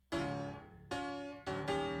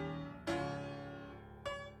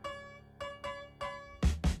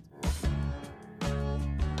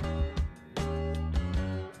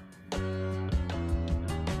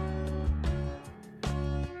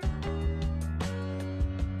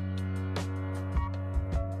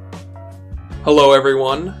Hello,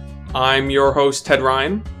 everyone. I'm your host, Ted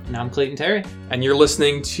Ryan. And I'm Clayton Terry. And you're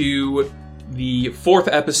listening to the fourth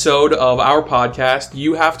episode of our podcast,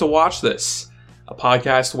 You Have to Watch This, a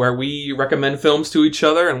podcast where we recommend films to each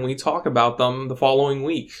other and we talk about them the following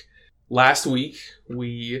week. Last week,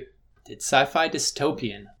 we did sci-fi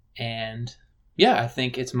dystopian, and I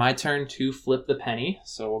think it's my turn to flip the penny,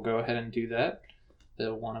 so we'll go ahead and do that.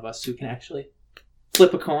 The one of us who can actually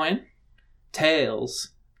flip a coin. Tails.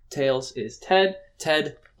 Tails is Ted.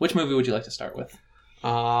 Ted, which movie would you like to start with?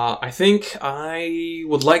 I think I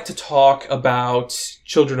would like to talk about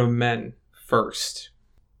Children of Men first.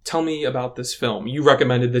 Tell me about this film. You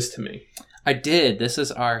recommended this to me. I did. This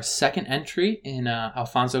is our second entry in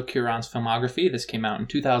Alfonso Cuarón's filmography. This came out in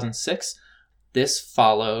 2006. This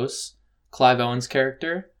follows Clive Owen's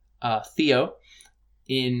character, Theo,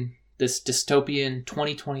 in this dystopian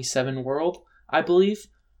 2027 world, I believe.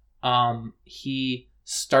 He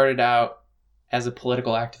started out as a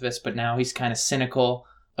political activist, but now he's kind of cynical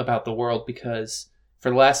about the world because for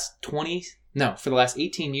the last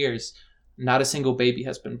 18 years, not a single baby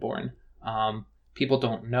has been born. People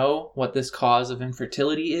don't know what this cause of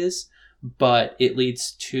infertility is, but it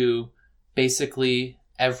leads to basically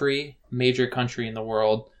every major country in the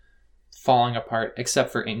world falling apart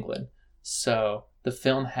except for England. So the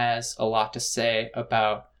film has a lot to say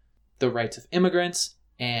about the rights of immigrants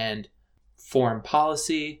and foreign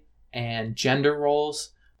policy and gender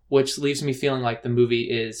roles, which leaves me feeling like the movie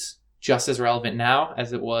is just as relevant now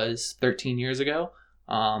as it was 13 years ago.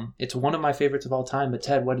 It's one of my favorites of all time, but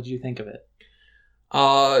Ted, what did you think of it?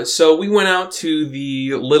 So we went out to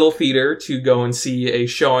the Little Theater to go and see a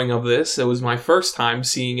showing of this. It was my first time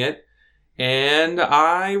seeing it, and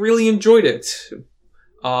I really enjoyed it.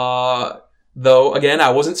 Though, again, I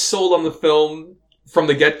wasn't sold on the film from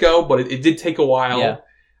the get-go, but it did take a while. Yeah.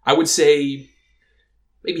 I would say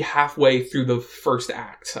maybe halfway through the first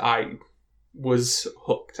act, I was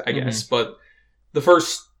hooked, I guess. But the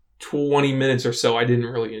first 20 minutes or so, I didn't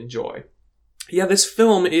really enjoy. Yeah, this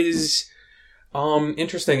film is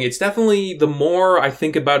interesting. It's definitely, the more I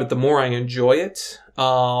think about it, the more I enjoy it.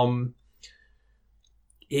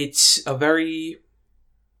 It's a very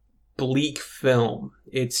bleak film.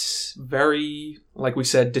 It's very, like we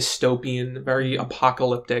said, dystopian, very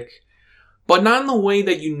apocalyptic. But not in the way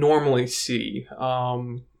that you normally see.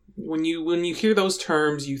 When you hear those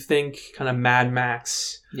terms, you think kind of Mad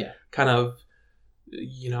Max, kind of,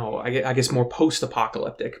 I guess more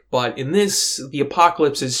post-apocalyptic. But in this, the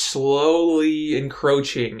apocalypse is slowly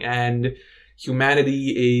encroaching, and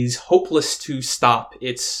humanity is hopeless to stop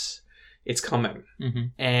its coming.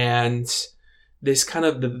 And this kind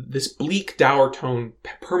of this bleak, dour tone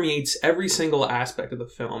permeates every single aspect of the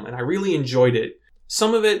film, and I really enjoyed it.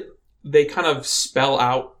 Some of it, they kind of spell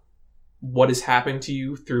out what is happening to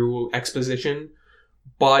you through exposition,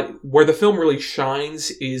 but where the film really shines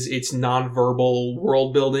is its nonverbal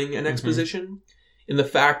world building and exposition, in the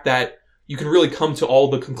fact that you can really come to all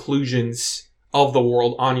the conclusions of the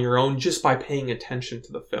world on your own just by paying attention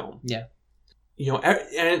to the film. Yeah.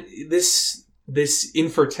 And this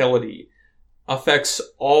infertility affects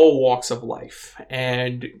all walks of life,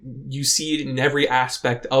 and you see it in every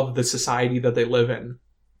aspect of the society that they live in.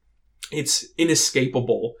 It's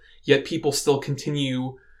inescapable, yet people still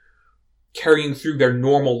continue carrying through their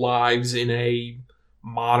normal lives in a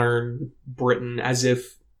modern Britain as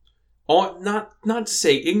if, not to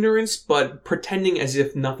say ignorance, but pretending as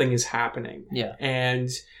if nothing is happening. Yeah. And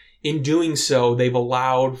in doing so, they've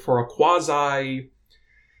allowed for a quasi,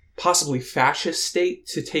 possibly fascist state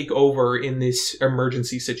to take over in this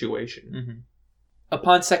emergency situation.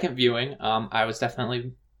 Upon second viewing, I was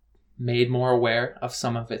definitely made more aware of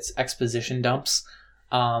some of its exposition dumps.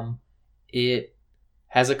 It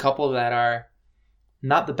has a couple that are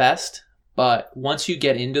not the best, but once you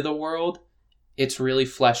get into the world, it's really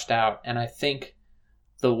fleshed out. And I think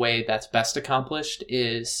the way that's best accomplished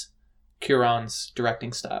is Cuarón's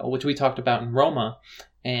directing style, which we talked about in Roma,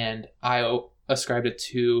 and I ascribed it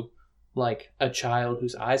to like a child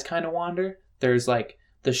whose eyes kind of wander. There's like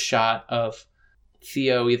the shot of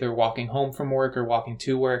Theo either walking home from work or walking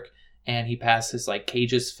to work, and he passes like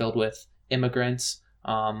cages filled with immigrants,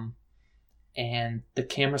 and the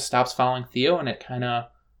camera stops following Theo, and it kind of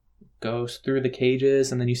goes through the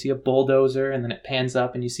cages, and then you see a bulldozer, and then it pans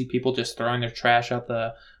up, and you see people just throwing their trash out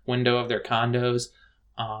the window of their condos,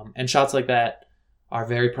 and shots like that are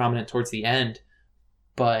very prominent towards the end.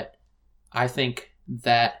 But I think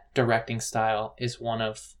that directing style is one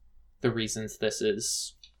of the reasons this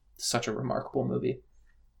is such a remarkable movie.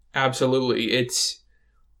 Absolutely.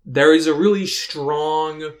 There is a really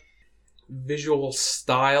strong visual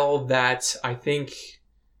style that I think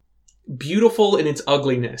beautiful in its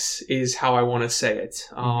ugliness is how I want to say it.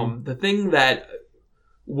 The thing that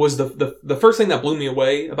was the first thing that blew me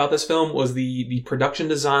away about this film was the production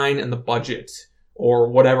design and the budget, or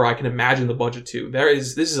whatever I can imagine the budget to.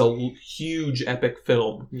 This is a huge epic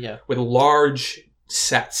film with large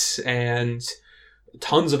sets and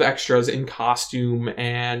tons of extras in costume,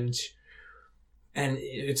 and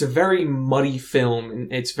it's a very muddy film,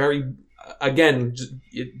 and it's very, again,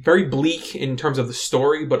 very bleak in terms of the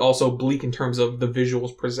story, but also bleak in terms of the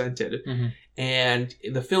visuals presented. And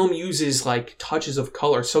the film uses like touches of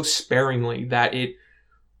color so sparingly that it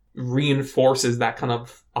reinforces that kind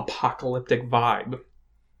of apocalyptic vibe.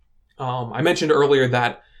 I mentioned earlier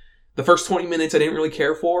that the first 20 minutes I didn't really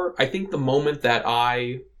care for. I think the moment that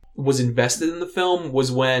I was invested in the film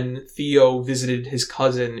was when Theo visited his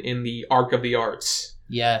cousin in the Ark of the Arts.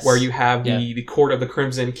 Yes. Where you have the Court of the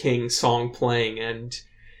Crimson King song playing, and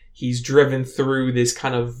he's driven through this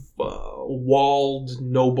kind of walled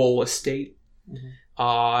noble estate.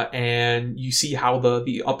 And you see how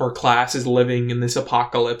the upper class is living in this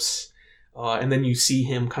apocalypse. And then you see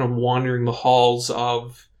him kind of wandering the halls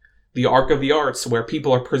of the Ark of the Arts, where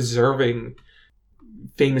people are preserving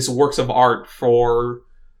famous works of art for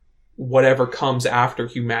whatever comes after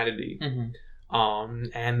humanity.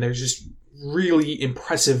 And there's just really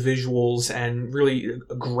impressive visuals and really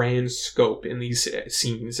a grand scope in these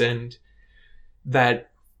scenes. And that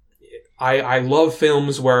I love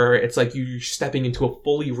films where it's like you're stepping into a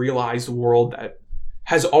fully realized world that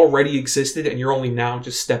has already existed and you're only now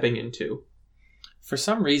just stepping into. For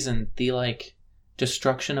some reason, the like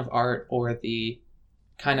destruction of art or the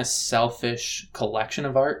kind of selfish collection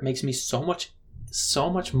of art makes me so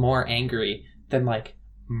much more angry than like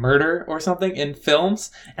murder or something in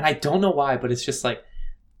films. And I don't know why, but it's just like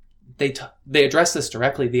they address this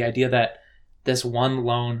directly, the idea that this one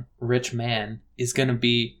lone rich man is going to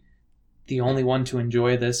be the only one to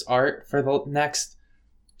enjoy this art for the next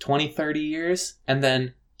 20, 30 years, and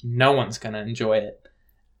then no one's going to enjoy it.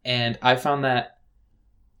 And I found that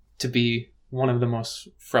to be one of the most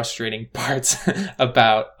frustrating parts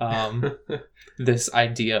about this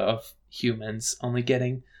idea of humans only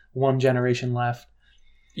getting one generation left.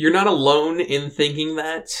 You're not alone in thinking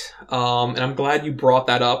that, and I'm glad you brought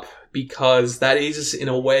that up, because that is, in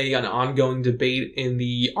a way, an ongoing debate in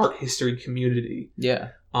the art history community. Yeah.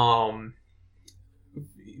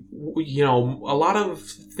 You know, a lot of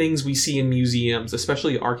things we see in museums,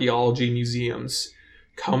 especially archaeology museums,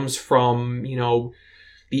 comes from, you know,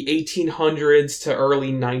 the 1800s to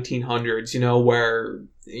early 1900s, you know, where,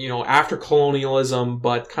 you know, after colonialism,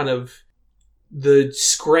 but kind of the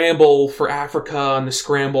scramble for Africa and the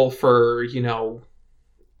scramble for, you know,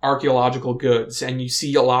 archaeological goods. And you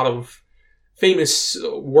see a lot of famous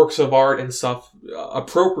works of art and stuff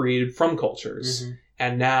appropriated from cultures.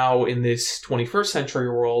 And now in this 21st century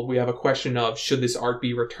world, we have a question of, should this art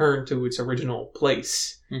be returned to its original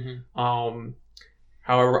place?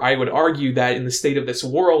 However, I would argue that in the state of this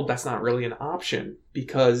world, that's not really an option,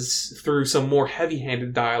 because through some more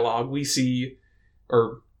heavy-handed dialogue, we see,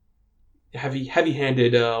 or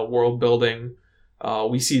heavy-handed world building,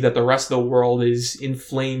 we see that the rest of the world is in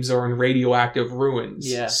flames or in radioactive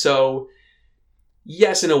ruins. Yeah. So,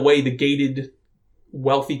 yes, in a way, the gated,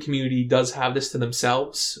 wealthy community does have this to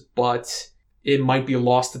themselves, but it might be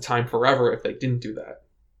lost to time forever if they didn't do that.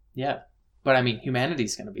 Yeah. But I mean,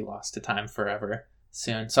 humanity's going to be lost to time forever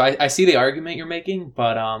soon. So I see the argument you're making,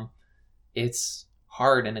 but it's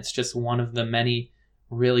hard, and it's just one of the many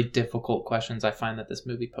really difficult questions I find that this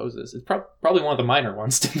movie poses. It's probably one of the minor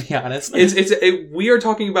ones, to be honest. We are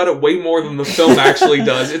talking about it way more than the film actually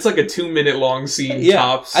does. It's like a 2-minute long scene,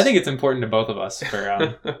 tops. I think it's important to both of us,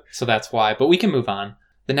 so that's why. But we can move on.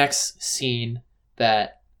 The next scene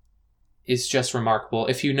that is just remarkable.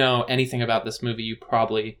 If you know anything about this movie, you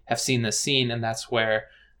probably have seen this scene, and that's where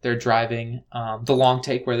they're driving, the long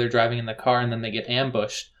take where they're driving in the car and then they get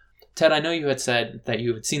ambushed. Ted, I know you had said that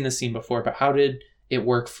you had seen this scene before, but how did it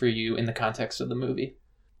work for you in the context of the movie?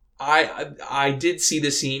 I did see the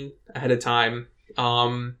scene ahead of time,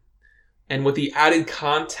 and with the added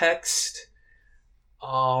context,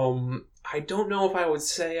 I don't know if I would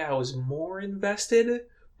say I was more invested,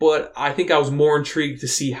 but I think I was more intrigued to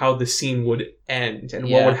see how the scene would end and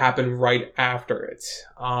what would happen right after it.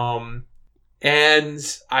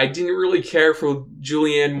 And I didn't really care for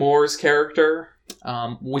Julianne Moore's character.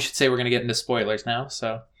 We should say we're going to get into spoilers now,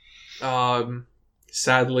 so...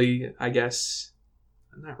 Sadly, I guess.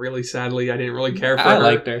 Not really sadly, I didn't really care for her. I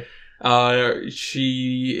liked her.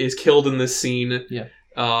 She is killed in this scene. Yeah.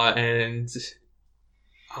 And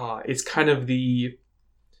it's kind of the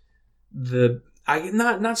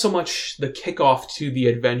not so much the kickoff to the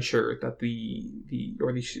adventure that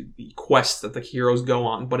the quest that the heroes go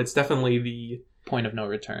on, but it's definitely the point of no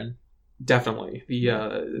return. Definitely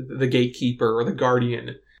the gatekeeper or the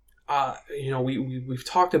guardian. We've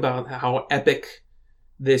talked about how epic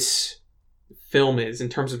this film is in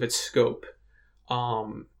terms of its scope.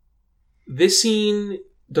 This scene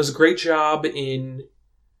does a great job in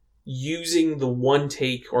using the one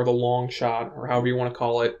take or the long shot or however you want to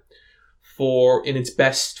call it in its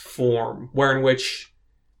best form, where in which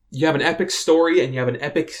you have an epic story and you have an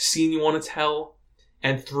epic scene you want to tell,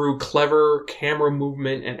 and through clever camera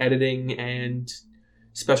movement and editing and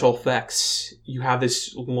special effects, you have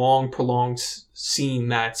this long, prolonged scene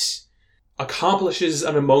that accomplishes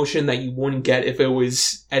an emotion that you wouldn't get if it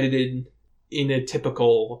was edited in a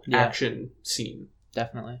typical action scene.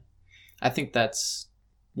 Definitely. I think that's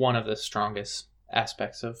one of the strongest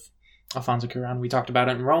aspects of Alfonso Cuarón. We talked about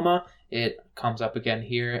it in Roma. It comes up again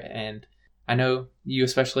here, and I know you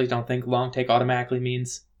especially don't think long take automatically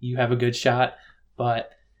means you have a good shot,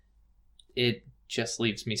 but it just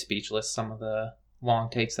leaves me speechless, some of the long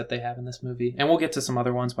takes that they have in this movie. And we'll get to some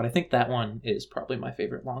other ones, but I think that one is probably my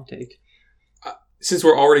favorite long take. Since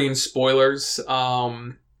we're already in spoilers,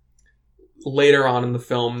 later on in the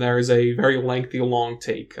film, there is a very lengthy long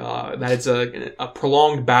take. That is a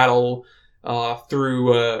prolonged battle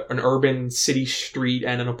through an urban city street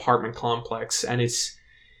and an apartment complex. And it's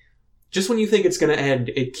just when you think it's going to end,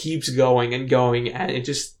 it keeps going and going. And it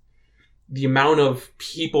just, the amount of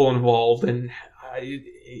people involved and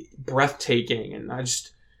breathtaking. And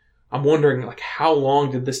I'm wondering, like, how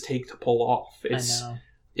long did this take to pull off? I know.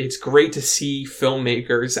 It's great to see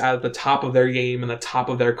filmmakers at the top of their game and the top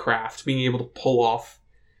of their craft being able to pull off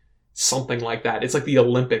something like that. It's like the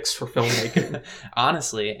Olympics for filmmaking.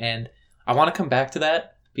 Honestly, and I want to come back to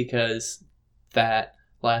that because that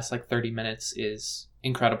last 30 minutes is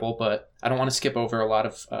incredible, but I don't want to skip over a lot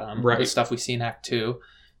of the stuff we see in Act 2.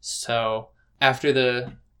 So after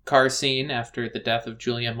the car scene, after the death of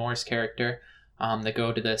Julianne Moore's character, they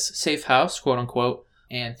go to this safe house, quote unquote,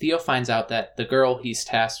 and Theo finds out that the girl he's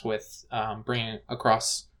tasked with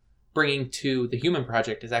bringing to the Human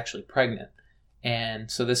Project is actually pregnant.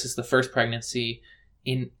 And so this is the first pregnancy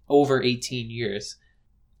in over 18 years.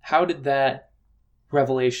 How did that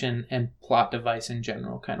revelation and plot device in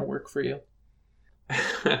general kind of work for you?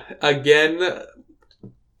 Again,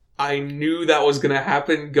 I knew that was going to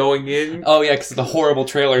happen going in. Oh yeah, because the horrible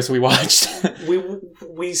trailers we watched.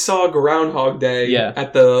 we saw Groundhog Day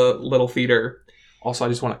at the Little Theater. Also, I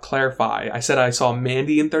just want to clarify. I said I saw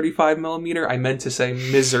Mandy in 35mm. I meant to say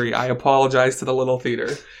Misery. I apologize to the Little Theater.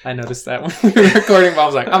 I noticed that when we were recording, but I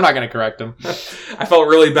was like, I'm not going to correct him. I felt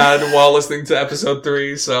really bad while listening to episode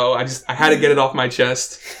 3, so I had to get it off my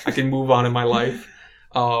chest. I can move on in my life.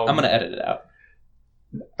 I'm going to edit it out.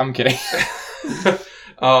 I'm kidding.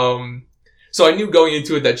 So I knew going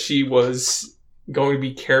into it that she was going to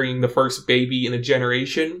be carrying the first baby in a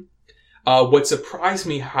generation. What surprised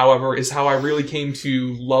me, however, is how I really came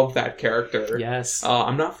to love that character. Yes.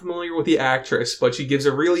 I'm not familiar with the actress, but she gives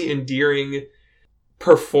a really endearing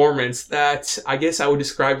performance that I guess I would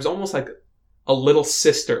describe as almost like a little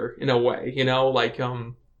sister in a way,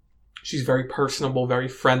 she's very personable, very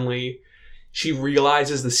friendly. She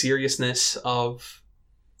realizes the seriousness of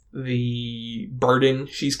the burden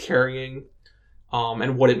she's carrying,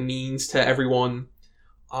 and what it means to everyone.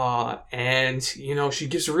 And she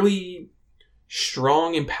gives a really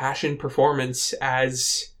strong, impassioned performance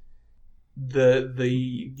as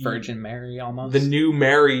the Virgin Mary, almost the new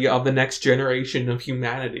Mary of the next generation of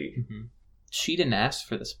humanity. Mm-hmm. She didn't ask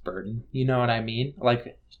for this burden. You know what I mean?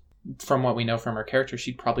 Like, from what we know from her character,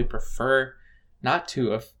 she'd probably prefer not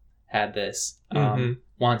to have had this.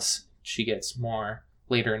 Once she gets more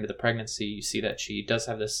later into the pregnancy, you see that she does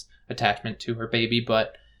have this attachment to her baby.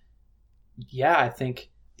 But yeah, I think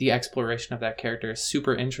the exploration of that character is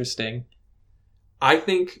super interesting. I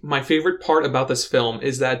think my favorite part about this film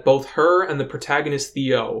is that both her and the protagonist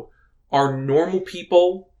Theo are normal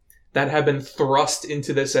people that have been thrust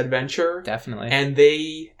into this adventure. Definitely. And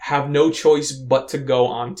they have no choice but to go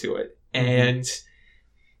onto it. And,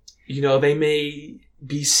 they may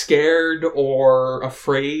be scared or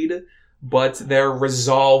afraid, but their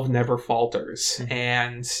resolve never falters.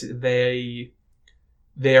 And they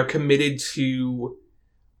are committed to...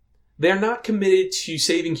 They're not committed to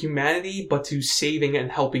saving humanity, but to saving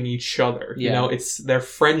and helping each other. Yeah. It's their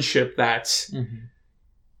friendship that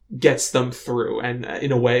gets them through and,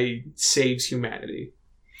 in a way, saves humanity.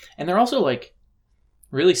 And they're also,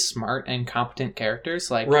 really smart and competent characters.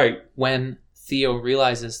 Right. When Theo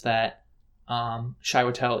realizes that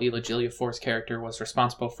Chiwetel Ejiofor's character was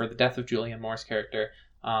responsible for the death of Julianne Moore's character,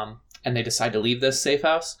 and they decide to leave this safe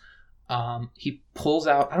house. He pulls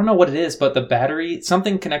out, I don't know what it is, but the battery,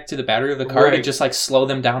 something connected to the battery of the car to just like slow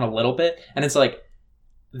them down a little bit. And it's like,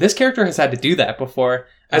 this character has had to do that before.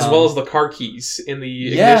 As well as the car keys in the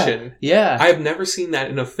ignition. Yeah. I have never seen that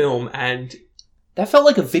in a film, and that felt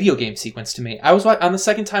like a video game sequence to me. I was on the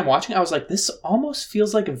second time watching, I was like, this almost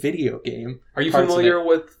feels like a video game. Are you familiar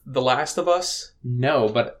with The Last of Us? No,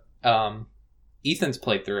 but Ethan's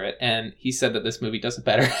played through it, and he said that this movie does it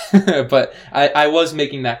better. But I was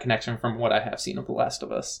making that connection from what I have seen of The Last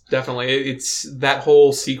of Us. Definitely. It's that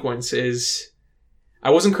whole sequence is... I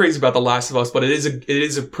wasn't crazy about The Last of Us, but it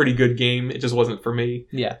is a pretty good game. It just wasn't for me.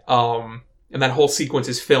 Yeah. And that whole sequence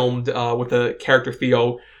is filmed with the character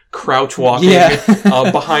Theo crouch walking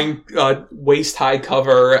behind waist high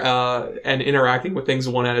cover and interacting with things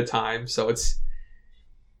one at a time. So it's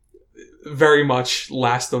very much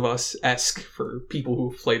Last of Us-esque for people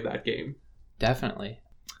who've played that game. Definitely.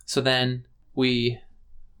 So then we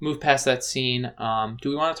move past that scene. Do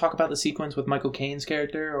we want to talk about the sequence with Michael Caine's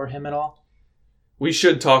character or him at all? We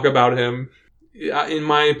should talk about him. In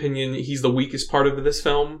my opinion, he's the weakest part of this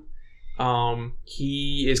film.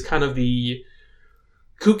 He is kind of the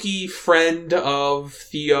kooky friend of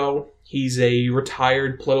Theo. He's a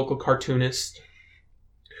retired political cartoonist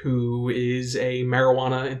who is a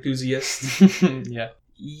marijuana enthusiast.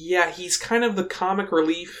 Yeah, he's kind of the comic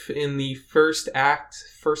relief in the first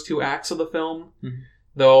two acts of the film. Mm-hmm.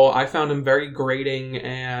 Though I found him very grating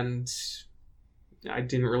and I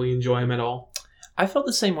didn't really enjoy him at all. I felt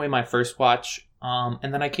the same way my first watch,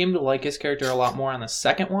 and then I came to like his character a lot more on the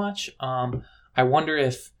second watch. I wonder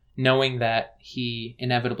if knowing that he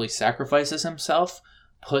inevitably sacrifices himself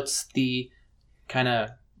puts the kind of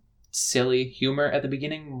silly humor at the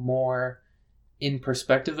beginning more in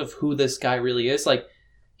perspective of who this guy really is. Like,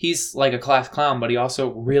 he's like a class clown, but he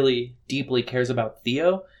also really deeply cares about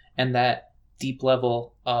Theo, and that deep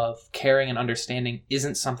level of caring and understanding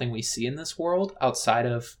isn't something we see in this world outside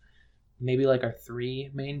of maybe like our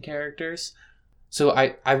three main characters. So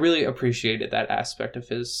I really appreciated that aspect of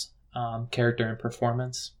his character and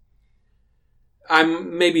performance.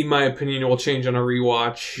 Maybe my opinion will change on a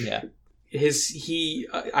rewatch. Yeah.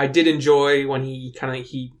 I did enjoy when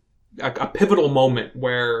a pivotal moment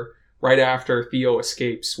where right after Theo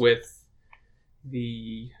escapes with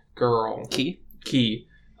the girl Key,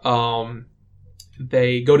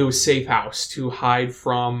 they go to a safe house to hide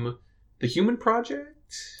from the Human Project.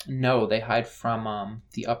 No, they hide from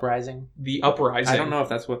the Uprising. The Uprising. I don't know if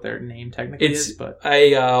that's what their name technically is, but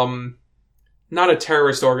a not a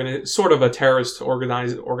terrorist sort of a terrorist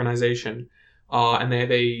organization. And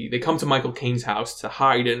they come to Michael Caine's house to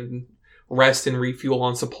hide and rest and refuel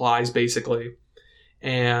on supplies, basically.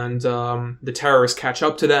 And the terrorists catch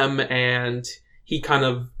up to them, and he kind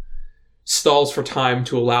of stalls for time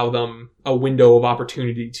to allow them a window of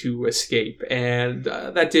opportunity to escape. And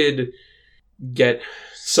that did get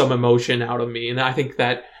some emotion out of me. And I think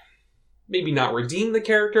that maybe not redeemed the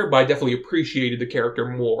character, but I definitely appreciated the character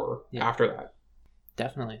more after that.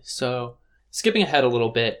 Definitely. So, skipping ahead a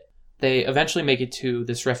little bit, they eventually make it to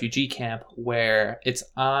this refugee camp where it's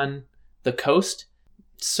on the coast.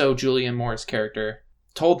 So Julianne Moore's character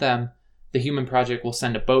told them the Human Project will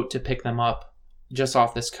send a boat to pick them up just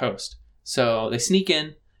off this coast. So they sneak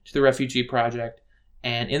in to the refugee project,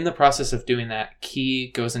 and in the process of doing that,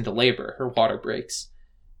 Key goes into labor. Her water breaks.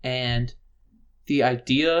 And the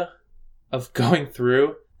idea of going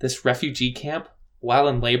through this refugee camp while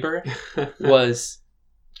in labor was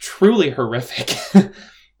truly horrific.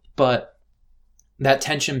 But that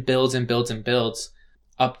tension builds and builds and builds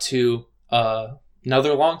up to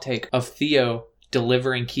another long take of Theo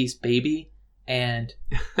delivering Key's baby. And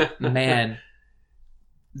man,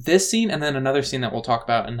 this scene and then another scene that we'll talk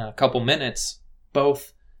about in a couple minutes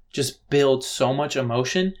both just build so much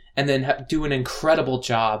emotion and then do an incredible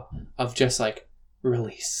job of just like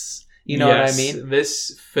release. You know what I mean?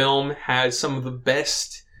 This film has some of the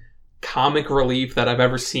best comic relief that I've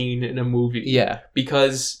ever seen in a movie. Yeah.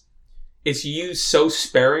 Because it's used so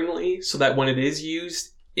sparingly so that when it is used,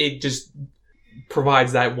 it just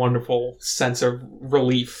provides that wonderful sense of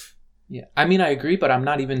relief. Yeah. I mean, I agree, but I'm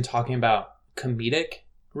not even talking about comedic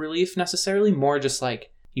relief necessarily. More just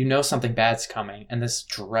like, you know something bad's coming and this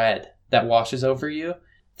dread that washes over you.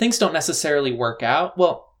 Things don't necessarily work out.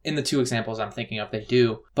 Well, in the two examples I'm thinking of, they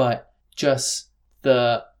do. But just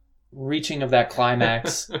the reaching of that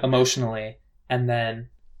climax emotionally and then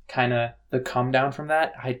kind of the come down from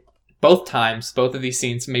that. Both of these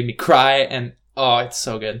scenes made me cry, and Oh, it's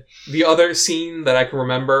so good. The other scene that I can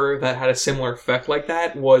remember that had a similar effect like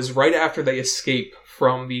that was right after they escape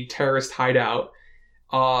from the terrorist hideout.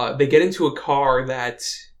 They get into a car that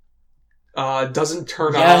doesn't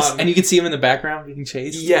turn on. Yes, and you can see him in the background being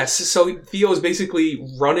chased. Yes, so Theo is basically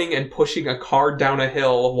running and pushing a car down a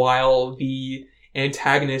hill while the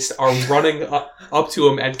antagonists are running up to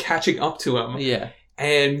him and catching up to him. Yeah.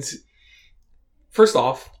 And first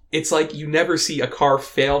off, it's like you never see a car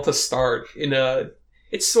fail to start in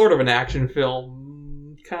it's sort of an action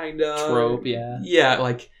film kind of trope, yeah. Yeah,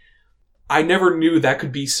 like I never knew that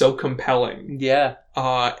could be so compelling. Yeah.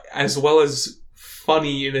 As well as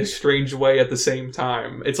funny in a strange way at the same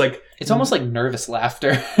time. It's like it's almost like nervous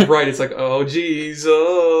laughter. Right, it's like, oh geez,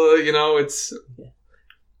 it's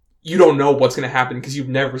you don't know what's going to happen because you've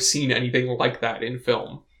never seen anything like that in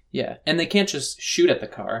film. Yeah, and they can't just shoot at the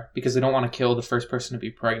car because they don't want to kill the first person to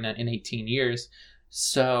be pregnant in 18 years.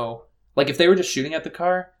 So, like, if they were just shooting at the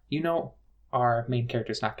car, our main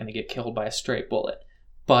character's not going to get killed by a stray bullet.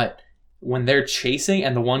 But when they're chasing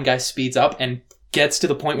and the one guy speeds up and gets to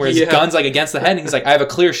the point where his gun's, like, against the head, and he's like, I have a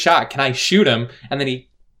clear shot, can I shoot him? And then he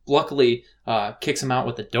luckily kicks him out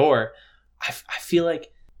with the door. I feel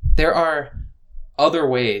like there are other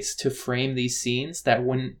ways to frame these scenes that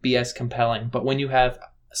wouldn't be as compelling. But when you have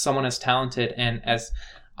someone as talented and as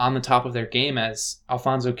on the top of their game as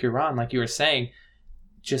Alfonso Cuarón, like you were saying,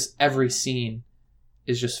 just every scene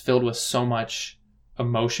is just filled with so much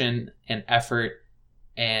emotion and effort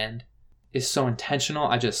and is so intentional.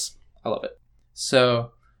 I love it.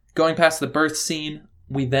 So going past the birth scene,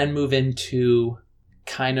 we then move into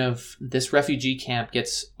kind of this refugee camp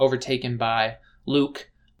gets overtaken by Luke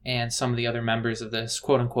and some of the other members of this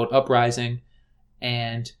quote-unquote uprising,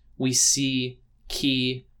 and we see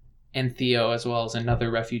Key and Theo, as well as another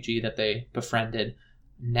refugee that they befriended,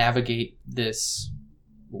 navigate this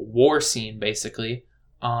war scene, basically.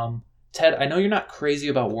 Ted, I know you're not crazy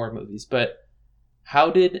about war movies, but how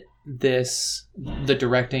did the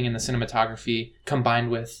directing and the cinematography combined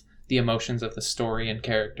with the emotions of the story and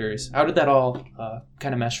characters, how did that all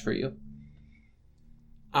kind of mesh for you?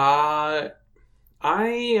 I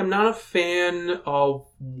am not a fan of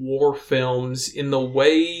war films in the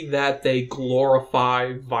way that they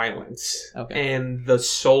glorify violence and the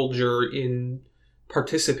soldier in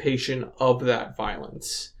participation of that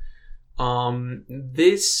violence.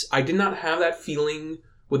 I did not have that feeling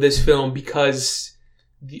with this film because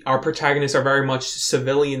our protagonists are very much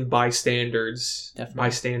civilian bystanders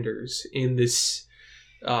in this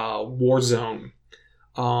war zone.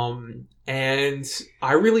 And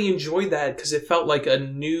I really enjoyed that because it felt like a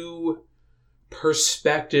new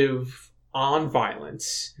perspective on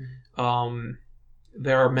violence.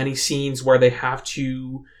 There are many scenes where they have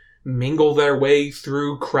to mingle their way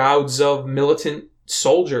through crowds of militant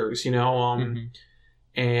soldiers, and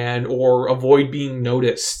or avoid being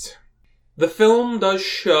noticed. The film does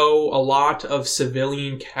show a lot of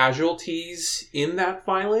civilian casualties in that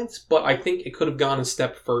violence, but I think it could have gone a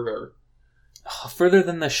step further. Further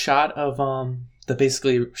than the shot of the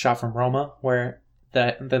basically shot from Roma, where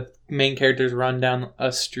the main characters run down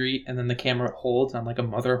a street and then the camera holds on like a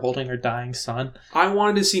mother holding her dying son. I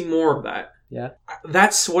wanted to see more of that. Yeah.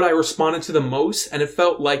 That's what I responded to the most, and it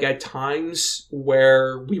felt like at times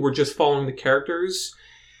where we were just following the characters,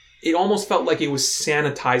 it almost felt like it was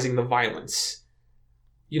sanitizing the violence.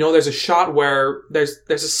 There's a shot where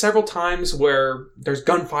there's several times where there's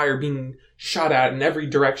gunfire being shot at in every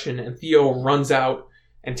direction, and Theo runs out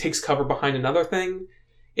and takes cover behind another thing.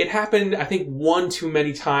 It happened, I think, one too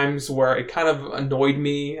many times where it kind of annoyed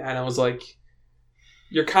me, and I was like,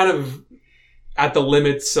 you're kind of at the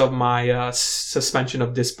limits of my suspension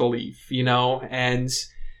of disbelief, and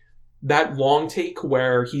that long take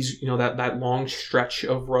where he's, that long stretch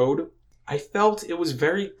of road, I felt it was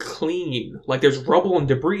very clean. Like there's rubble and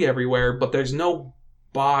debris everywhere, but there's no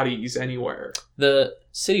bodies anywhere. The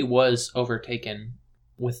city was overtaken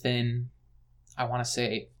within, I want to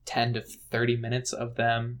say, 10 to 30 minutes of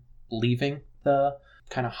them leaving the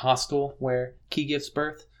kind of hostel where Key gives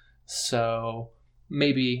birth. So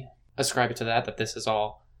maybe ascribe it to that this is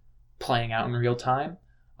all playing out in real time.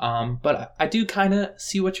 But I do kind of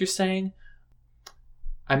see what you're saying.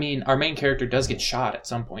 I mean, our main character does get shot at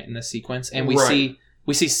some point in this sequence, and we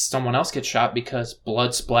see someone else get shot because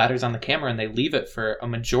blood splatters on the camera, and they leave it for a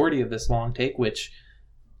majority of this long take, which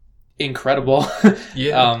incredible.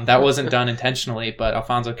 Yeah. That wasn't done intentionally, but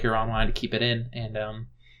Alfonso Cuarón wanted to keep it in, and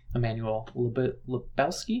Emmanuel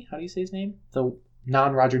Lubezki, how do you say his name? The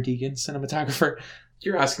non-Roger Deakins cinematographer.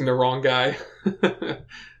 You're asking the wrong guy.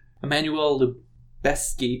 Emmanuel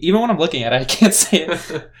Lubezki. Even when I'm looking at it, I can't say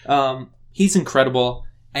it. He's incredible.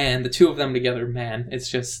 And the two of them together, man, it's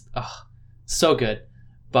just so good.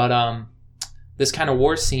 But this kind of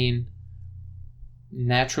war scene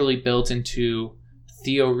naturally builds into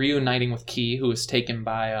Theo reuniting with Key, who was taken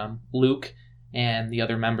by Luke and the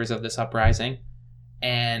other members of this uprising,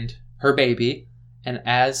 and her baby. And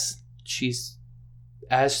as he's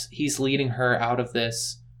leading her out of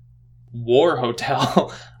this war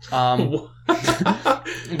hotel,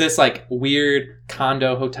 this like weird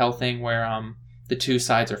condo hotel thing where the two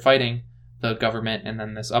sides are fighting, the government and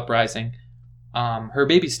then this uprising, her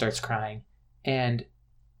baby starts crying, and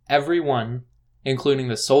everyone, including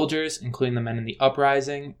the soldiers, including the men in the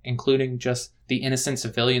uprising, including just the innocent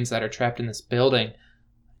civilians that are trapped in this building,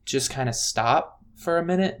 just kind of stop for a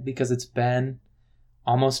minute, because it's been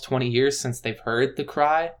almost 20 years since they've heard the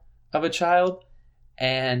cry of a child.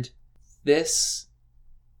 And this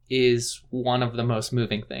is one of the most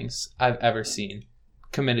moving things I've ever seen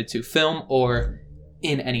committed to film or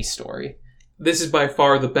in any story. This is by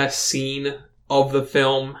far the best scene of the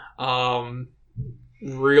film.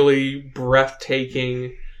 Really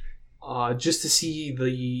breathtaking, just to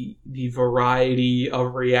see the variety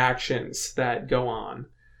of reactions that go on.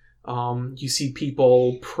 You see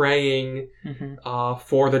people praying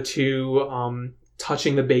for the two,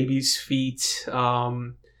 touching the baby's feet,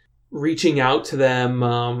 reaching out to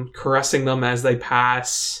them, caressing them as they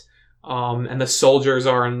pass, and the soldiers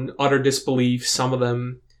are in utter disbelief. Some of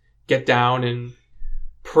them get down and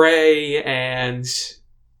pray, and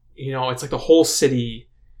it's like the whole city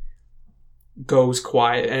goes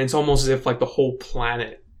quiet, and it's almost as if like the whole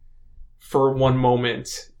planet for one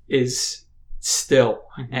moment is still.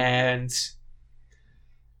 And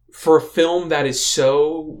for a film that is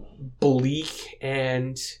so bleak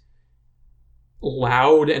and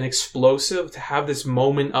loud and explosive, to have this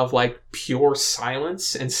moment of like pure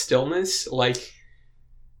silence and stillness, like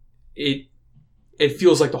it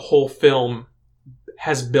feels like the whole film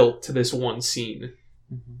has built to this one scene.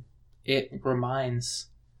 It reminds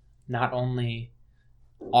not only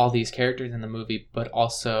all these characters in the movie, but it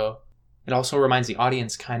also reminds the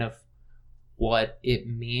audience kind of what it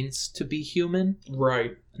means to be human.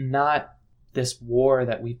 Right. Not this war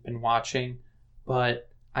that we've been watching, but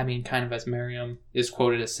I mean, kind of as Miriam is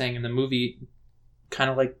quoted as saying in the movie, kind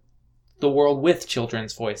of like the world with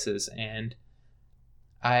children's voices. And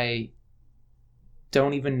I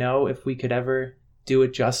don't even know if we could ever do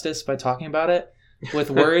it justice by talking about it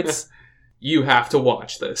with words. You have to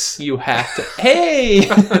watch this. You have to. Hey!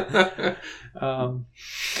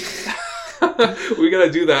 We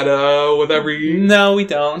gotta do that with every... No, we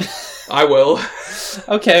don't. I will.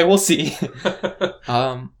 Okay, we'll see.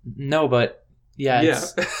 No, but yeah.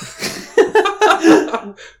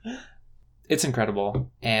 It's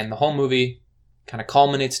incredible. And the whole movie kind of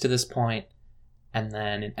culminates to this point, and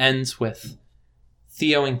then it ends with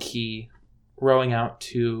Theo and Key rowing out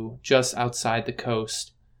to just outside the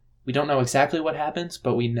coast. We don't know exactly what happens,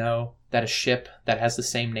 but we know that a ship that has the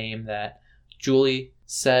same name that Julie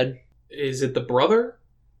said... Is it the Brother?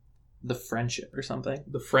 The Friendship or something.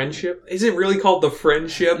 The Friendship? Is it really called the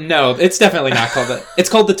Friendship? No, it's definitely not called that. It's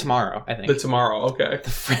called the Tomorrow, I think. The Tomorrow, okay. The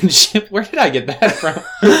Friendship? Where did I get that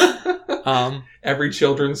from? Every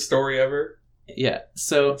children's story ever. Yeah,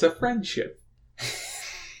 so... It's a friendship.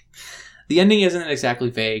 The ending isn't exactly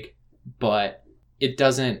vague, but it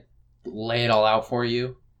doesn't lay it all out for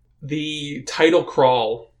you. The title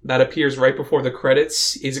crawl that appears right before the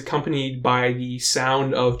credits is accompanied by the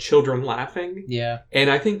sound of children laughing. Yeah. And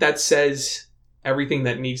I think that says everything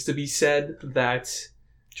that needs to be said, that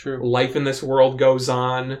True. Life in this world goes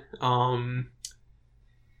on.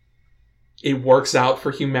 It works out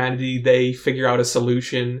for humanity. They figure out a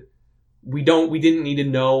solution. We didn't need to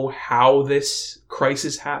know how this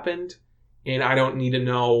crisis happened, and I don't need to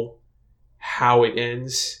know how it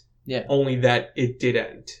ends. Yeah. Only that it did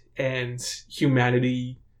end, and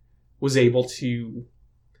humanity was able to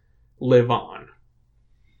live on.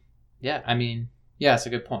 Yeah, I mean, yeah, it's a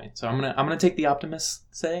good point. So I'm gonna take the optimist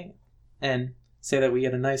and say that we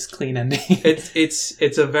get a nice clean ending.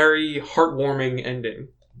 It's a very heartwarming ending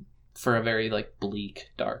for a very like bleak,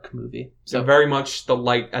 dark movie. So very much the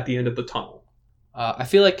light at the end of the tunnel. I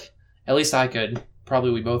feel like at least I could,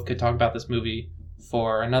 probably we both could talk about this movie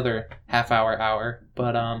for another half hour.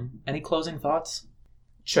 But any closing thoughts?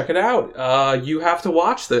 Check it out. You have to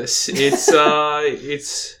watch this.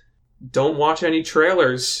 It's don't watch any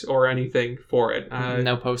trailers or anything for it.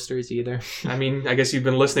 No posters either. I mean, I guess you've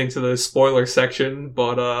been listening to the spoiler section,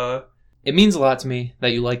 but it means a lot to me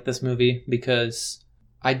that you like this movie, because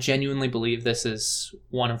I genuinely believe this is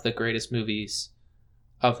one of the greatest movies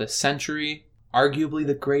of the century, arguably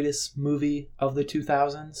the greatest movie of the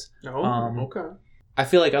 2000s. Oh, okay. I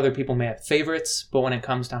feel like other people may have favorites, but when it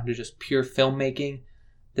comes down to just pure filmmaking,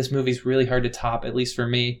 this movie's really hard to top, at least for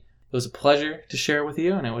me. It was a pleasure to share it with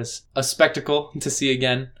you, and it was a spectacle to see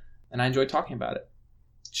again, and I enjoyed talking about it.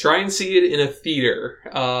 Try and see it in a theater,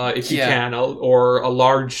 if you can, or a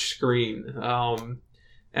large screen,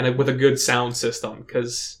 and with a good sound system,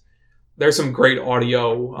 because there's some great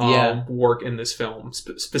audio work in this film,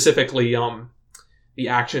 specifically the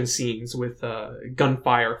action scenes with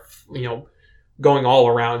gunfire, going all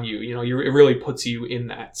around you. It really puts you in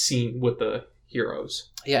that scene with the heroes.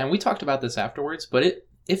 Yeah, and we talked about this afterwards, but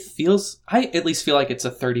it feels, I at least feel like it's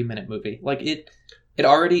a 30-minute movie. Like it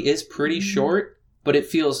already is pretty short, but it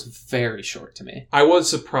feels very short to me. I was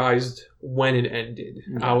surprised when it ended.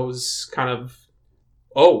 Mm-hmm. I was kind of,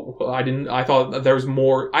 I thought there was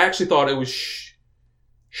more. I actually thought it was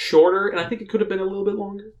shorter, and I think it could have been a little bit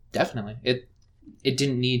longer. Definitely. It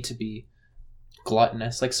didn't need to be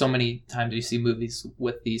gluttonous. Like so many times you see movies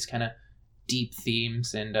with these kind of deep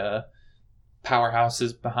themes and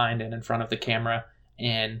powerhouses behind and in front of the camera,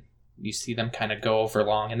 and you see them kind of go over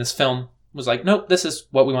long. And this film was like, nope, this is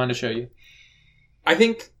what we wanted to show you. I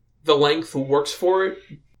think the length works for it,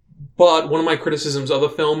 but one of my criticisms of the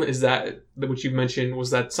film is that, which you mentioned,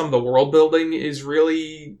 was that some of the world building is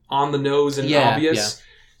really on the nose and obvious. Yeah.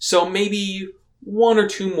 So maybe one or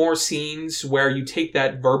two more scenes where you take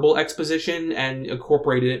that verbal exposition and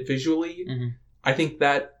incorporate it visually. Mm-hmm. I think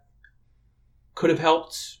that could have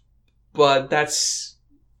helped, but that's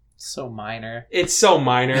so minor. It's so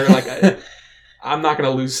minor. Like I'm not going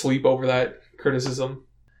to lose sleep over that criticism.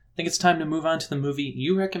 I think it's time to move on to the movie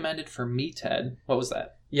you recommended for me, Ted. What was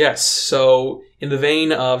that? Yes, so in the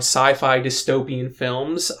vein of sci-fi dystopian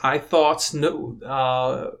films, I thought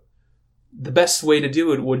the best way to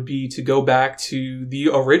do it would be to go back to the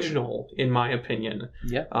original, in my opinion.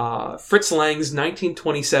 Yeah. Fritz Lang's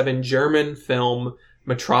 1927 German film,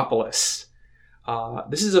 Metropolis.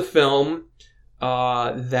 This is a film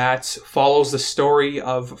that follows the story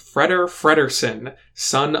of Freder Fredersen,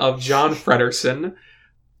 son of John Fredersen.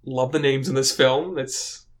 Love the names in this film.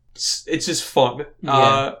 It's just fun.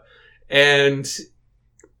 Yeah. And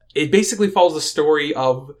it basically follows the story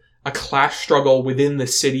of a class struggle within the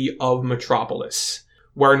city of Metropolis,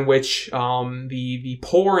 in which the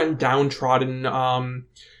poor and downtrodden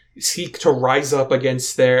seek to rise up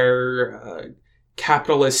against their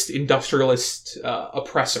capitalist, industrialist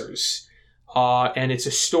oppressors. And it's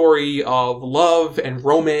a story of love and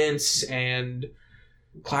romance and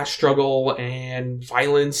class struggle and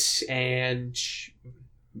violence and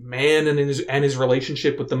man and his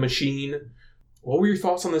relationship with the machine. What were your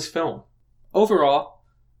thoughts on this film? Overall,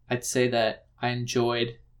 I'd say that I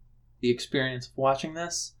enjoyed the experience of watching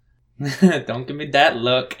this. Don't give me that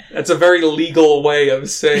look. That's a very legal way of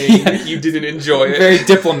saying you didn't enjoy it. Very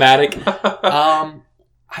diplomatic. I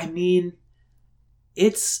mean,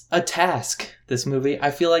 it's a task, this movie.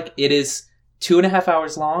 I feel like it is 2.5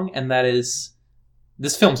 hours long, and that is...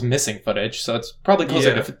 This film's missing footage, so it's probably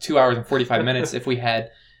closer to 2 hours and 45 minutes if we had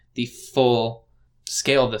the full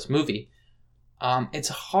scale of this movie. It's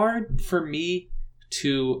hard for me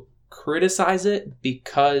to criticize it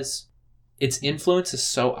because its influence is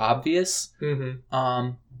so obvious.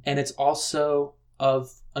 Mm-hmm. And it's also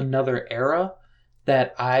of another era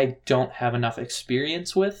that I don't have enough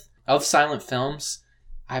experience with. Of silent films,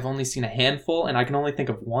 I've only seen a handful, and I can only think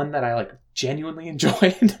of one that I genuinely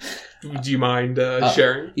enjoyed. Do you mind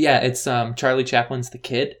sharing? Yeah, it's Charlie Chaplin's The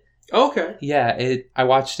Kid. Oh, okay. Yeah, I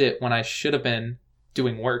watched it when I should have been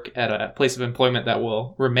doing work at a place of employment that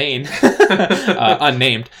will remain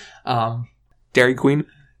unnamed. Dairy Queen?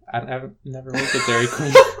 I've never worked at Dairy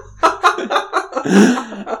Queen.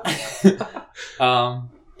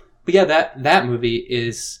 But yeah, that movie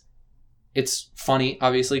it's funny,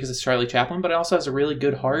 obviously, because it's Charlie Chaplin, but it also has a really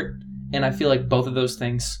good heart, and I feel like both of those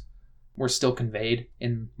things were still conveyed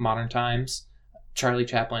in modern times. Charlie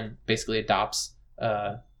Chaplin basically adopts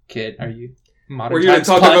a kid. Are you modern? We're here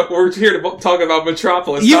to talk about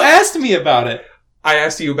Metropolis. You asked me about it. I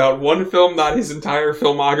asked you about one film, not his entire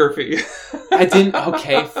filmography. I didn't.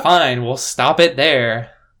 Okay, fine. We'll stop it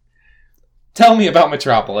there. Tell me about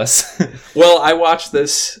Metropolis. Well, I watched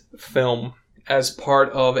this film as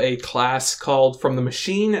part of a class called From the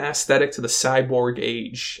Machine Aesthetic to the Cyborg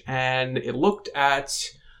Age. And it looked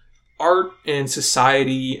at art and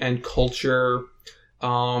society and culture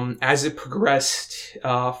as it progressed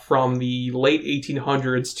from the late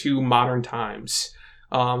 1800s to modern times.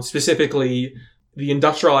 Specifically, the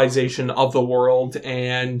industrialization of the world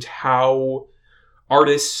and how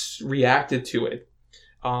artists reacted to it.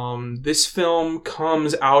 This film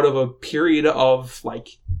comes out of a period of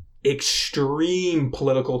extreme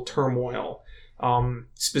political turmoil.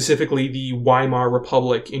 specifically the Weimar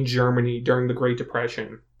Republic in Germany during the Great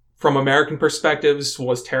Depression. From American perspectives,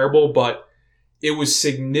 was terrible, but it was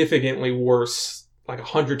significantly worse, like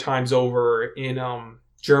 100 times over in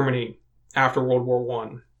Germany after World War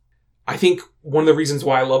One. I think one of the reasons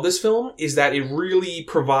why I love this film is that it really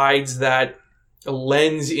provides that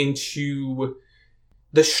lens into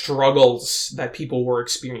the struggles that people were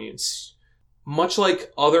experiencing. Much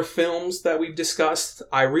like other films that we've discussed,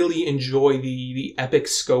 I really enjoy the epic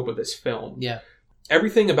scope of this film. Yeah.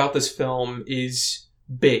 Everything about this film is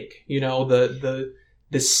big. You know,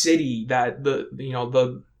 the city that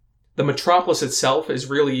the metropolis itself is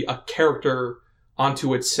really a character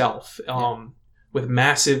onto itself. With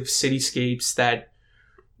massive cityscapes that,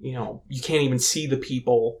 you know, you can't even see the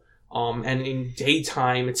people. And in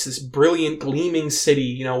daytime, it's this brilliant, gleaming city,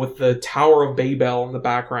 you know, with the Tower of Babel in the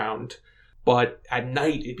background. But at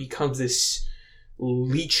night, it becomes this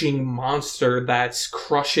leeching monster that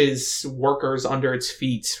crushes workers under its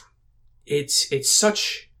feet. It's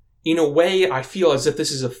such, in a way, I feel as if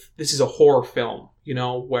this is a horror film, you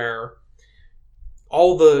know, where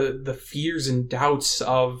all the fears and doubts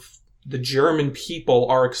of the German people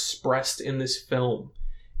are expressed in this film.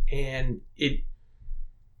 And it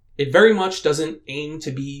very much doesn't aim to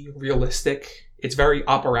be realistic. It's very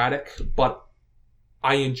operatic, but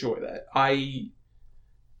I enjoy that.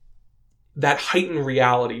 That heightened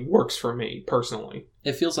reality works for me, personally.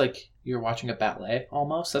 It feels like you're watching a ballet,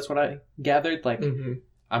 almost. That's what I gathered. Like,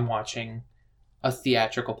 I'm watching a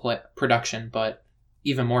theatrical production, but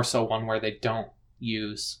even more so one where they don't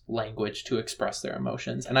use language to express their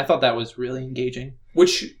emotions. And I thought that was really engaging.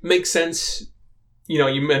 Which makes sense. You know,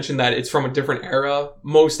 you mentioned that it's from a different era.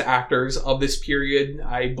 Most actors of this period,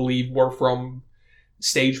 I believe, were from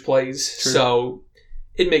stage plays. True. So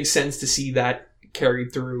it makes sense to see that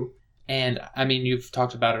carried through. And, I mean, you've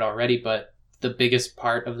talked about it already, but the biggest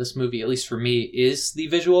part of this movie, at least for me, is the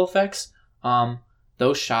visual effects.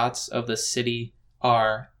 Those shots of the city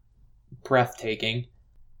are breathtaking.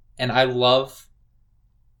 And I love,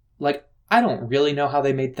 like, I don't really know how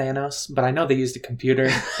they made Thanos, but I know they used a computer.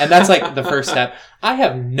 And that's like the first step. I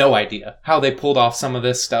have no idea how they pulled off some of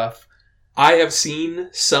this stuff. I have seen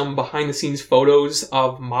some behind the scenes photos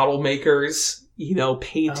of model makers, you know,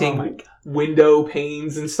 painting window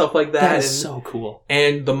panes and stuff like that. That is so cool.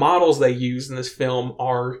 And the models they use in this film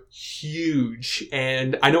are huge.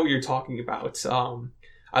 And I know what you're talking about.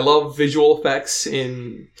 I love visual effects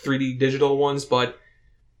in 3D digital ones, but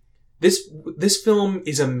this film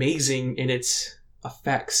is amazing in its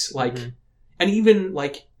effects. Like, and even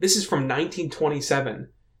like, this is from 1927.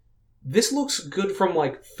 This looks good from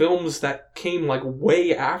like films that came like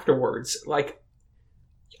way afterwards. Like,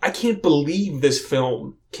 I can't believe this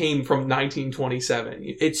film came from 1927.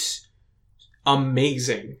 It's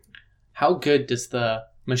amazing. How good does the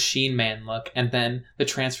Machine Man look? And then the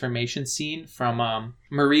transformation scene from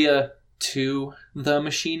Maria to the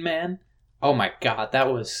Machine Man. Oh my god,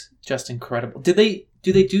 that was just incredible. Do they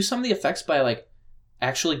do some of the effects by like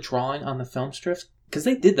actually drawing on the film strips? Because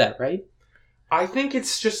they did that, right? I think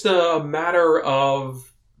it's just a matter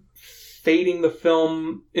of fading the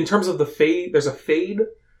film. In terms of the fade, there's a fade,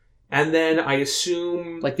 and then I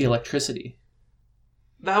assume like the electricity.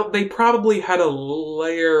 That they probably had a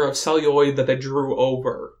layer of celluloid that they drew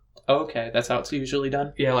over. Oh, okay, that's how it's usually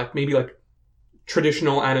done. Yeah, like maybe like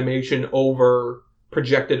traditional animation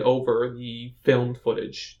projected over the filmed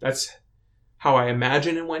footage. That's how I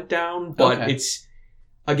imagine it went down, but it's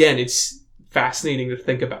fascinating to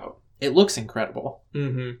think about. It looks incredible.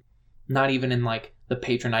 Mm-hmm. Not even in like the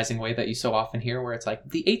patronizing way that you so often hear where it's like,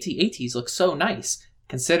 the AT-ATs look so nice,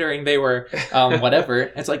 considering they were whatever.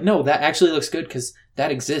 It's like, no, that actually looks good because that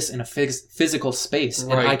exists in a physical space,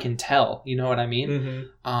 and I can tell. You know what I mean?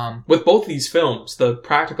 Mm-hmm. With both these films, the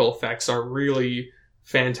practical effects are really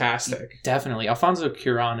fantastic. Definitely. Alfonso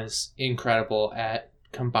Cuarón is incredible at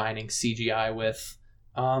combining CGI with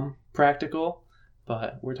practical,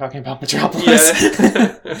 but we're talking about Metropolis.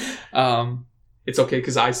 Yeah. It's okay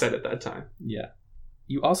because I said it that time. Yeah.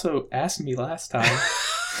 You also asked me last time.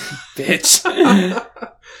 Bitch.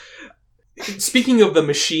 Speaking of the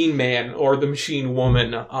Machine Man or the Machine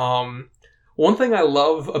Woman, one thing I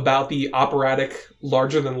love about the operatic,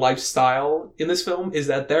 larger-than-life style in this film is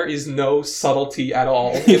that there is no subtlety at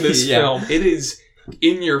all in this film. It is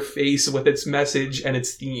in your face with its message and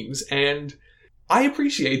its themes, and I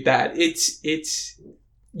appreciate that. It's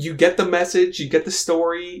you get the message, you get the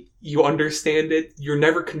story, you understand it, you're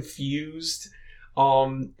never confused.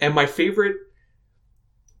 And my favorite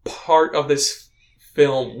part of this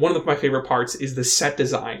film, one of my favorite parts, is the set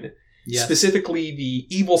design. Yes. Specifically, the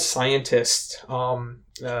evil scientist,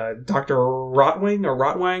 Dr.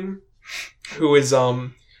 Rotwang, who is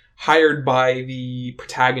hired by the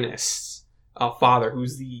protagonist's father,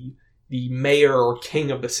 who's the mayor or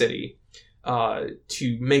king of the city,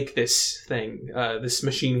 to make this thing, this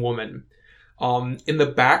machine woman. In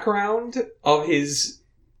the background of his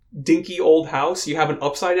dinky old house, you have an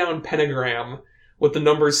upside down pentagram with the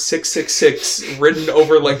numbers 666 written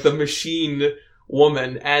over like the machine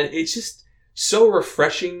woman, and it's just so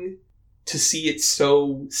refreshing to see it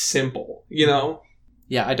so simple, you know?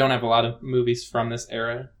 Yeah, I don't have a lot of movies from this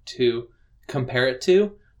era to compare it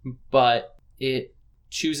to, but it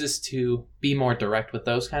chooses to be more direct with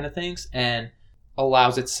those kind of things and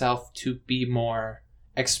allows itself to be more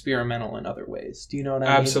experimental in other ways. Do you know what I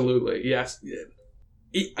mean? Absolutely, yes.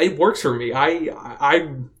 It works for me.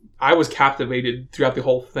 I was captivated throughout the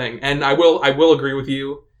whole thing, and I will agree with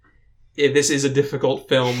you. This is a difficult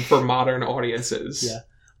film for modern audiences. Yeah.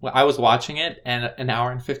 Well, I was watching it, and an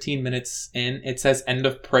hour and 15 minutes in, it says end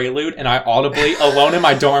of prelude, and I audibly, alone in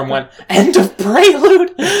my dorm, went, end of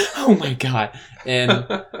prelude? Oh my god. And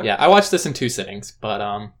yeah, I watched this in 2 sittings, but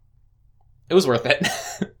it was worth it.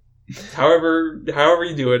 However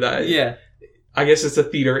you do it, I guess it's a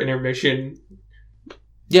theater intermission.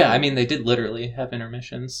 Yeah, I mean, they did literally have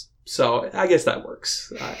intermissions. So I guess that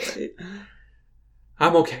works.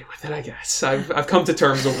 I'm okay with it, I guess. I've come to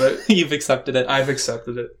terms with it. You've accepted it. I've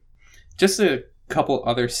accepted it. Just a couple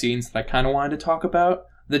other scenes that I kind of wanted to talk about.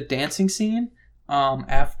 The dancing scene,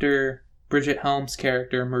 after Bridget Helms'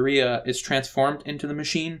 character, Maria, is transformed into the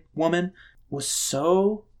machine woman, was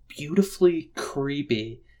so beautifully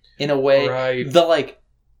creepy in a way. Right.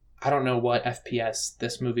 I don't know what FPS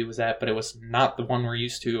this movie was at, but it was not the one we're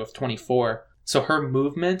used to of 24. So her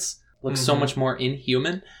movements look so much more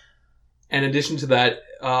inhuman. In addition to that,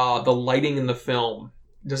 the lighting in the film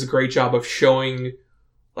does a great job of showing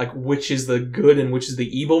like which is the good and which is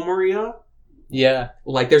the evil Maria. Yeah.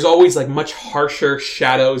 Like there's always like much harsher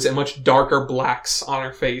shadows and much darker blacks on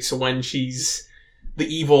her face when she's the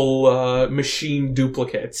evil machine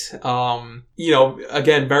duplicate.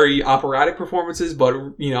 Again, very operatic performances, but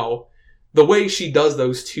the way she does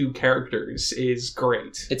those two characters is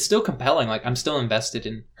great. It's still compelling. Like, I'm still invested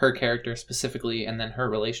in her character specifically, and then her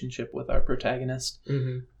relationship with our protagonist.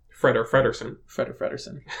 Mm-hmm.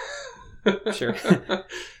 Fredersen. Sure.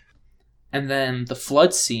 And then the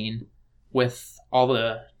flood scene with all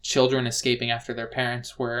the children escaping after their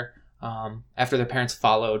parents followed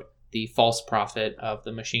the false prophet of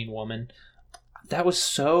the machine woman. That was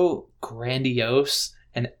so grandiose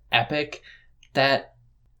and epic that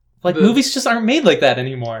movies just aren't made like that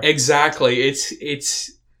anymore. Exactly.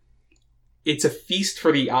 It's a feast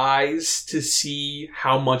for the eyes to see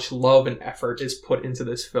how much love and effort is put into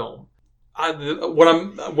this film.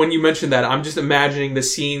 When you mentioned that, I'm just imagining the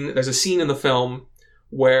scene. There's a scene in the film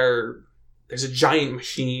where there's a giant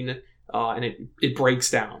machine and it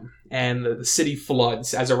breaks down and the city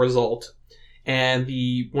floods as a result. And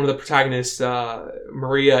one of the protagonists,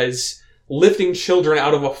 Maria, is lifting children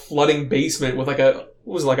out of a flooding basement with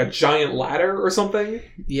a giant ladder or something?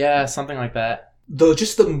 Yeah, something like that.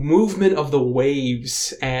 Just the movement of the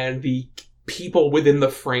waves and the people within the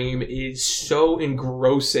frame is so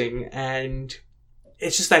engrossing, and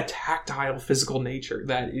it's just that tactile physical nature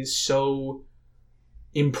that is so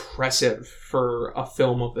impressive for a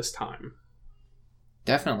film of this time.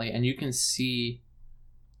 Definitely, and you can see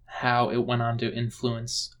how it went on to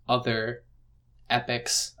influence other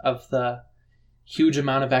epics of the huge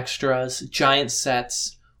amount of extras, giant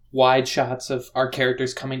sets, wide shots of our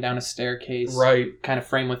characters coming down a staircase. Right. Kind of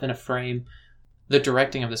frame within a frame. The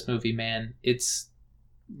directing of this movie, man, it's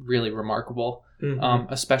really remarkable.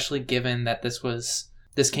 Mm-hmm. Especially given that this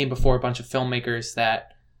came before a bunch of filmmakers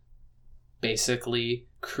that basically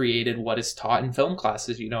created what is taught in film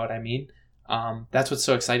classes, you know what I mean? That's what's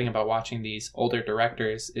so exciting about watching these older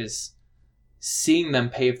directors is seeing them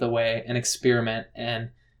pave the way and experiment and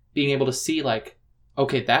being able to see like,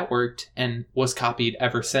 okay, that worked and was copied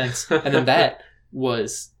ever since. And then that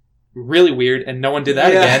was really weird and no one did that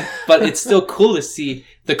again. But it's still cool to see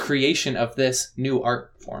the creation of this new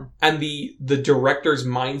art form. And the director's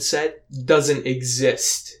mindset doesn't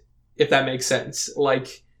exist, if that makes sense.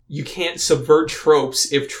 Like, you can't subvert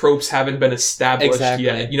tropes if tropes haven't been established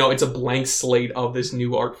yet. It's a blank slate of this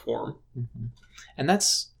new art form. Mm-hmm. And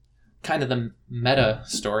that's kind of the meta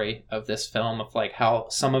story of this film, of like how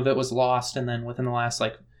some of it was lost, and then within the last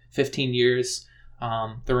 15 years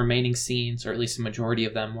the remaining scenes, or at least the majority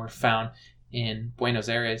of them, were found in Buenos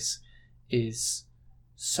Aires, is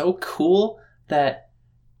so cool that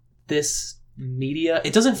this media,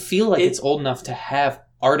 it doesn't feel like it's old enough to have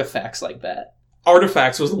artifacts like that.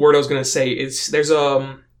 Artifacts was the word I was going to say. There's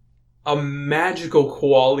a magical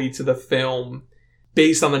quality to the film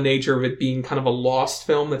based on the nature of it being kind of a lost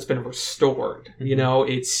film that's been restored. Mm-hmm. You know,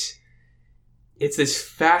 it's this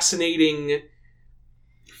fascinating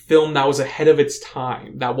film that was ahead of its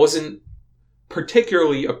time, that wasn't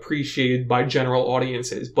particularly appreciated by general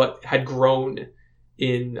audiences, but had grown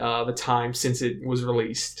in the time since it was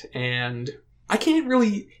released. And I can't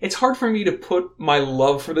really... It's hard for me to put my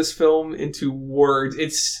love for this film into words.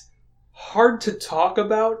 It's hard to talk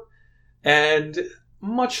about, and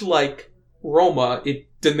much like Roma, it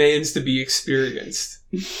demands to be experienced.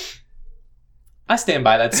 I stand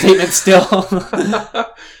by that statement still.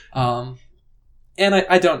 And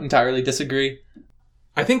I don't entirely disagree.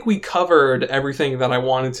 I think we covered everything that I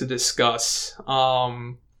wanted to discuss.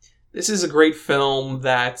 This is a great film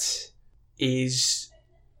that is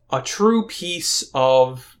a true piece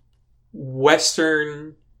of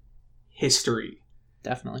Western history.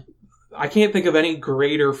 Definitely. I can't think of any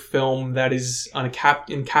greater film that is an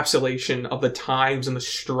encapsulation of the times and the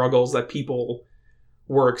struggles that people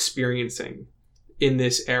were experiencing in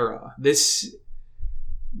this era. This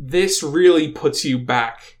really puts you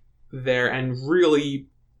back there, and really,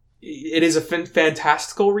 it is a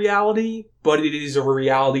fantastical reality, but it is a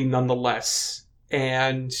reality nonetheless.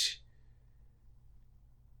 And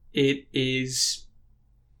it is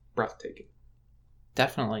breathtaking.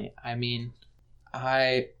 Definitely. I mean,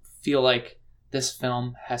 I feel like this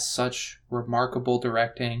film has such remarkable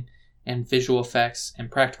directing and visual effects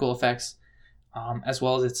and practical effects, as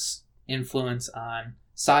well as its influence on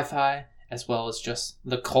sci-fi, as well as just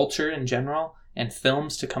the culture in general and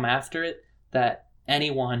films to come after it, that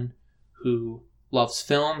anyone who loves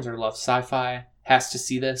films or loves sci-fi has to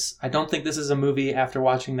see this. I don't think this is a movie after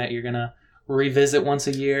watching that you're going to revisit once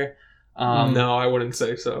a year. No, I wouldn't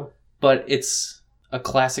say so. But it's a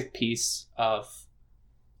classic piece of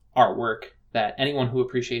artwork that anyone who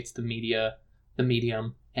appreciates the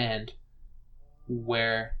medium, and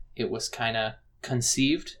where it was kind of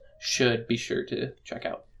conceived should be sure to check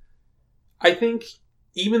out. I think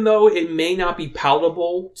even though it may not be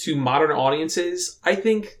palatable to modern audiences, I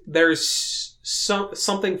think there's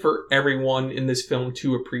something for everyone in this film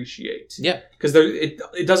to appreciate. Yeah. Because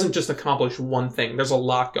it doesn't just accomplish one thing. There's a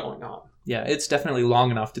lot going on. Yeah, it's definitely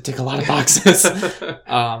long enough to tick a lot of boxes.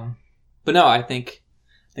 But no, I think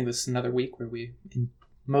this is another week where we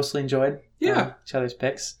mostly enjoyed each other's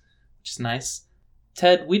picks, which is nice.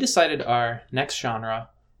 Ted, we decided our next genre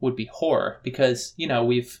would be horror because, you know,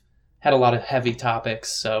 we've had a lot of heavy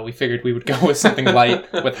topics, so we figured we would go with something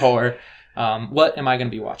light with horror. What am I going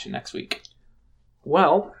to be watching next week?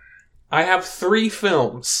 Well, I have 3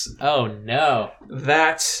 films. Oh, no.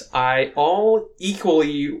 That I all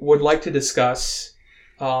equally would like to discuss.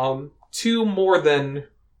 2 more than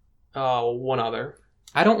one other.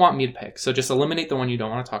 I don't want me to pick, so just eliminate the one you don't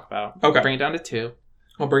want to talk about. Okay. Bring it down to 2.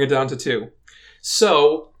 I'll bring it down to 2.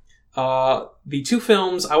 So, the 2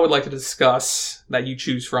 films I would like to discuss that you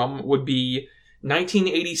choose from would be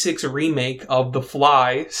 1986 remake of The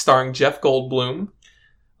Fly, starring Jeff Goldblum,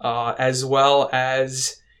 as well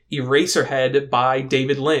as Eraserhead by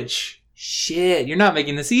David Lynch. Shit, you're not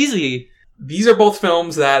making this easy. These are both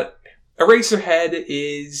films that Eraserhead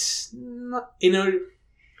is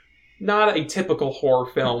not a typical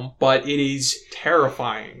horror film, but it is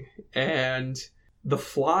terrifying. And The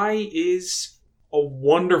Fly is a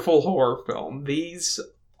wonderful horror film. These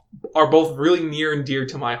are both really near and dear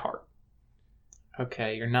to my heart.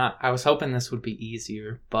 Okay, you're not... I was hoping this would be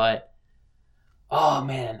easier, but... Oh,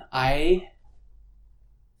 man. I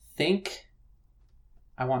think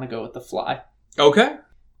I want to go with The Fly. Okay.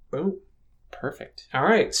 Boom. Perfect. All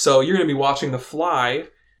right, so you're going to be watching The Fly.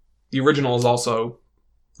 The original is also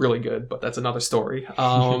really good, but that's another story.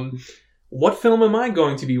 What film am I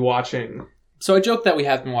going to be watching? So I joke that we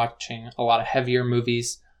have been watching a lot of heavier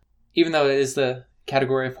movies. Even though it is the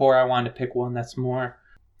category of horror, I wanted to pick one that's more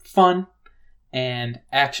fun and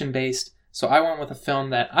action-based. So I went with a film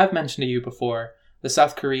that I've mentioned to you before, the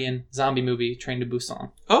South Korean zombie movie, Train to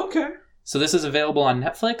Busan. Okay. So this is available on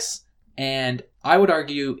Netflix, and I would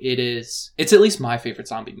argue it's at least my favorite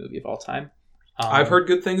zombie movie of all time. I've heard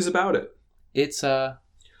good things about it. It's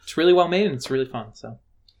really well made and it's really fun. So,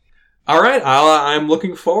 all right, I'm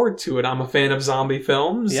looking forward to it. I'm a fan of zombie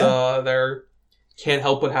films. Yeah. There can't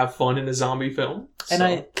help but have fun in a zombie film. And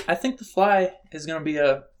so. I think The Fly is going to be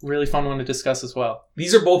a really fun one to discuss as well.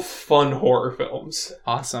 These are both fun horror films.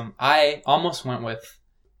 Awesome. I almost went with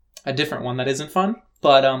a different one that isn't fun,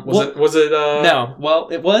 but was it? No. Well,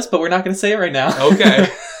 it was, but we're not going to say it right now. Okay.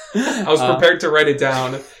 I was prepared to write it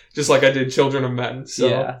down, just like I did Children of Men. So.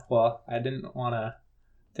 Yeah. Well, I didn't want to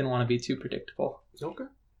Didn't want to be too predictable. Okay.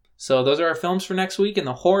 So those are our films for next week in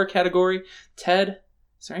the horror category. Ted,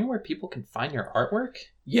 is there anywhere people can find your artwork?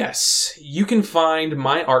 Yes, you can find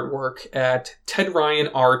my artwork at Ted Ryan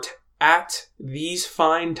Art at These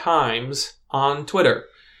Fine Times on Twitter.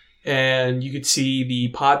 And you could see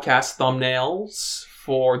the podcast thumbnails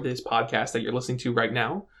for this podcast that you're listening to right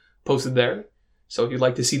now posted there. So if you'd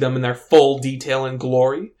like to see them in their full detail and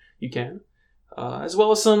glory, you can. As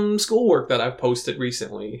well as some schoolwork that I've posted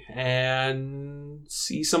recently. And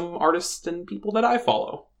see some artists and people that I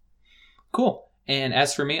follow. Cool. And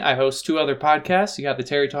as for me, I host 2 other podcasts. You got the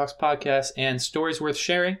Terry Talks podcast and Stories Worth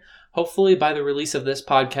Sharing. Hopefully by the release of this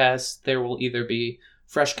podcast, there will either be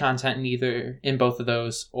fresh content in both of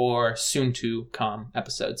those or soon to come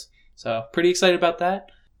episodes. So pretty excited about that.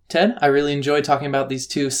 Ted, I really enjoyed talking about these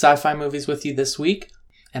 2 sci-fi movies with you this week.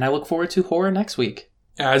 And I look forward to horror next week.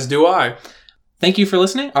 As do I. Thank you for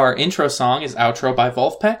listening. Our intro song is Outro by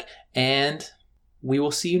Wolfpack. And we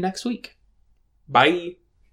will see you next week. Bye.